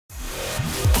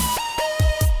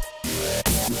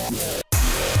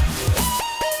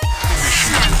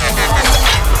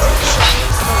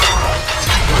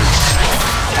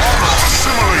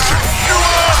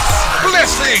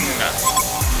Blessing!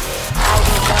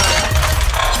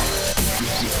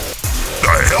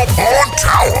 The Hellborn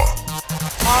Tower!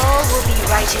 All will be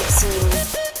righted soon.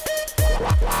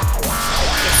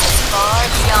 This is far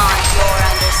beyond your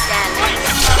understanding.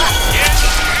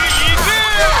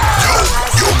 Yo,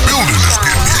 your building is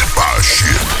getting hit by a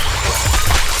ship.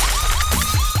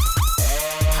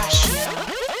 Hush.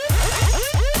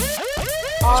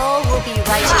 All will be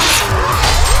righted soon.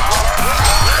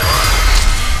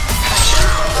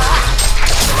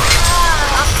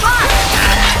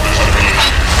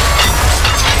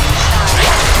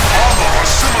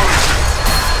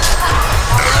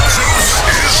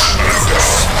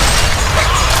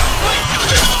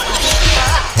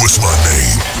 What's my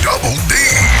name? Double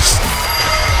D's.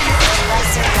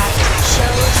 Lesser light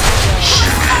shows the way.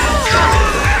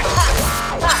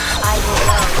 I will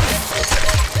go.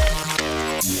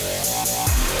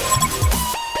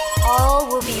 All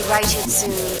will be righted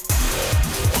soon.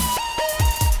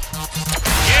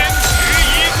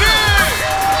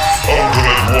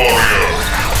 Ultimate Warrior.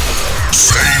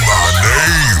 Say my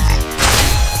name.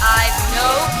 I've no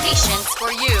patience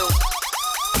for you.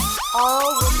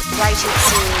 All will be righted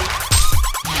soon.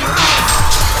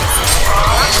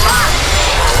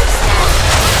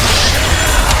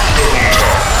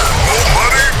 No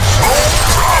money, no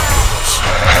problems.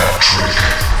 Hat-trick.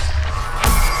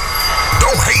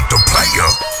 Don't hate the player,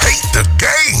 hate the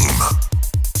game.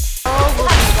 All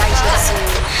will be righted soon.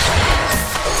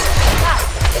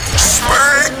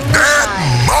 Spank that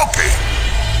monkey.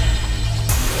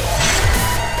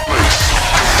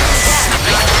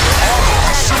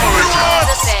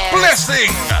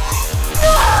 Blessing!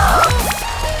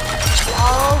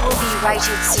 All will be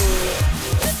righted soon.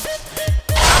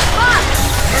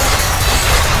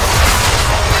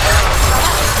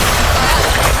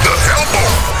 The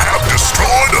Hellborn have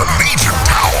destroyed a Legion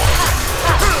tower.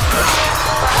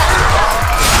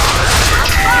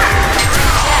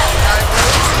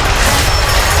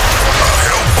 The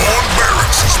Hellborn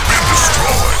barracks has been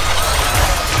destroyed.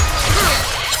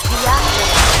 The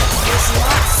afterlife is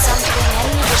not something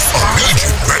any A responsible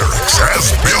Legion barracks has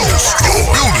been destroyed. Your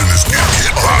building is getting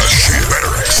hit by a ship.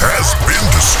 Barracks has been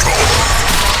destroyed.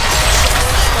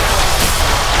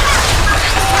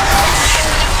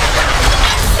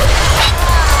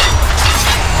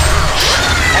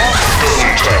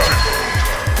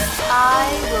 I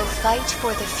will fight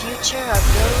for the future of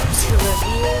those who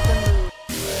revere the moon.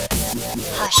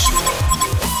 Hush me.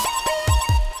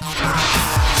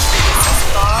 This is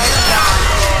far beyond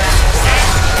your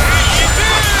understanding.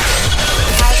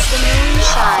 As the moon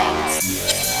shines,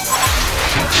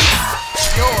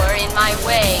 you're in my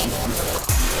way.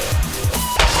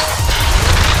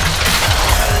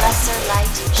 The lesser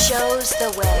light shows the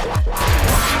way.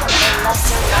 The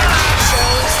lesser light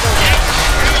shows the way.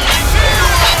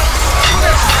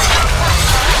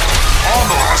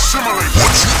 Armor assimilate.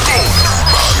 What you gonna do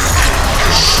about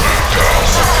it?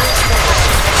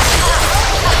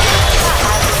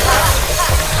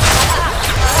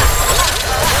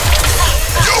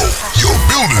 Yo, your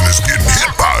building is getting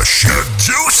hit by a ship.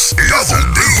 Juice is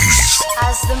double D's.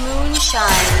 As the moon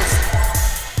shines.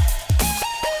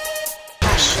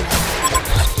 Hush.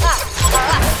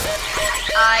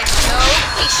 I've no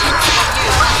patience for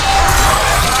you.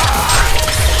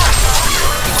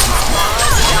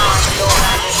 Beyond your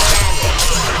understanding.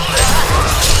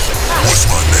 What's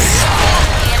my name?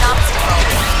 An obstacle.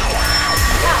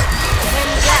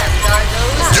 Condemned are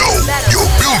those Yo, who meddle your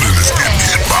in building is getting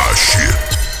hit by a ship.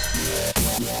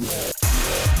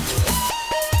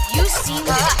 You seem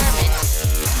determined.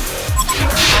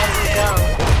 I will go.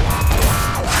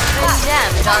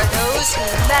 Condemned are those who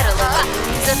meddle in the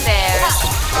moon's affairs.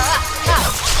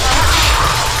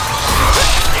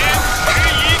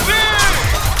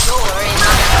 You're in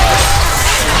my way.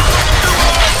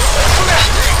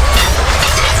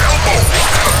 The Hellborn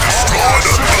have destroyed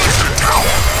a Legion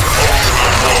tower.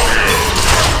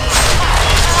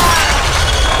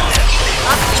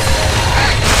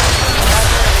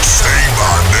 Say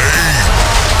my name.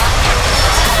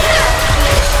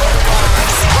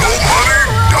 No money,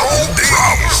 no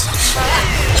problems.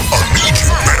 A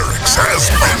Legion barracks has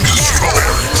been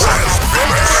destroyed.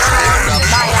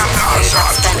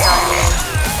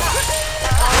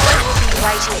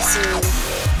 Righted soon.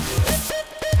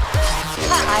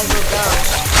 I will go.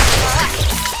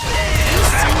 You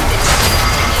seem determined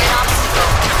to be an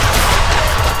obstacle.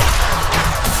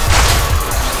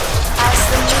 As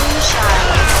the moon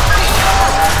shines,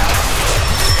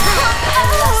 a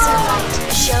lesser light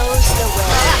shows the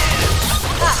way.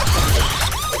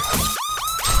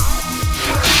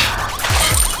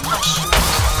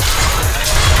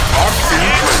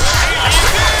 Hush.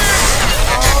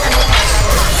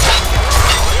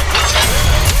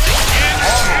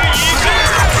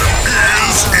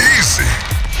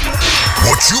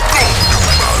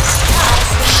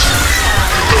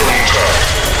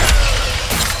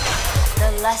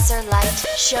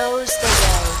 shows the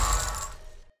way.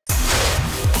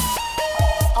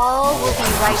 All will be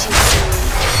righted soon.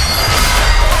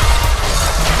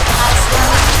 As the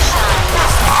moon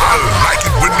shines, I like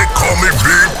it when they call me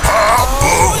Big all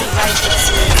Papa. will be righted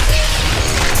soon.